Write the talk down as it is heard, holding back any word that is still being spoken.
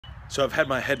So I've had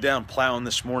my head down plowing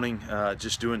this morning,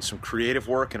 just doing some creative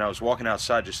work, and I was walking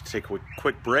outside just to take a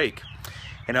quick break.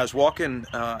 And I was walking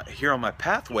here on my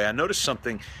pathway. I noticed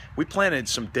something. We planted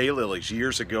some daylilies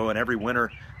years ago, and every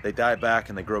winter they die back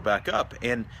and they grow back up.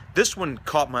 And this one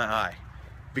caught my eye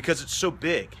because it's so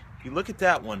big. You look at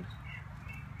that one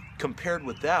compared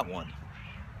with that one.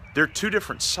 They're two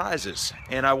different sizes,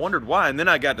 and I wondered why. And then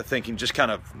I got to thinking, just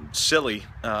kind of silly,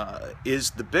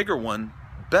 is the bigger one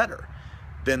better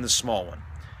than the small one?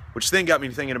 Which then got me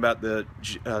thinking about the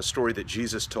story that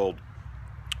Jesus told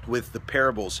with the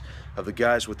parables of the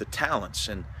guys with the talents.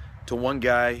 And to one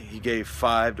guy he gave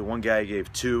 5, to one guy he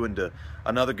gave 2, and to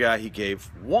another guy he gave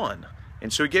 1.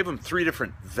 And so he gave them 3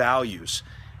 different values.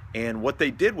 And what they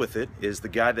did with it is the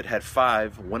guy that had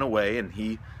 5 went away and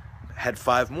he had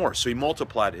 5 more, so he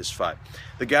multiplied his 5.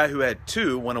 The guy who had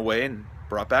 2 went away and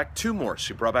brought back 2 more, so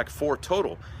he brought back 4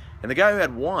 total. And the guy who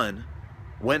had 1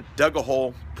 went, dug a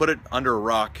hole, put it under a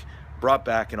rock, brought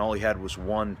back, and all he had was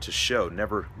 1 to show.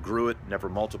 Never grew it, never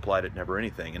multiplied it, never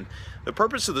anything. And the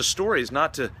purpose of the story is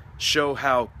not to show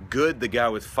how good the guy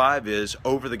with 5 is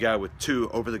over the guy with 2,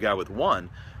 over the guy with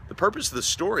 1. The purpose of the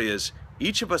story is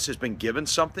each of us has been given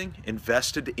something,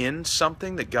 invested in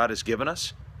something that God has given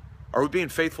us. Are we being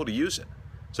faithful to use it?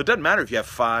 So it doesn't matter if you have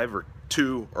 5 or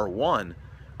 2 or 1.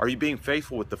 Are you being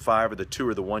faithful with the 5 or the 2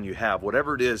 or the 1 you have?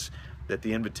 Whatever it is that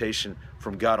the invitation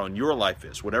from God on your life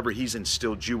is, whatever He's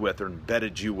instilled you with or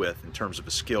embedded you with in terms of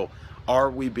a skill,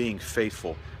 are we being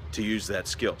faithful to use that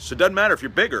skill? So it doesn't matter if you're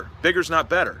bigger. Bigger's not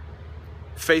better.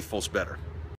 Faithful's better.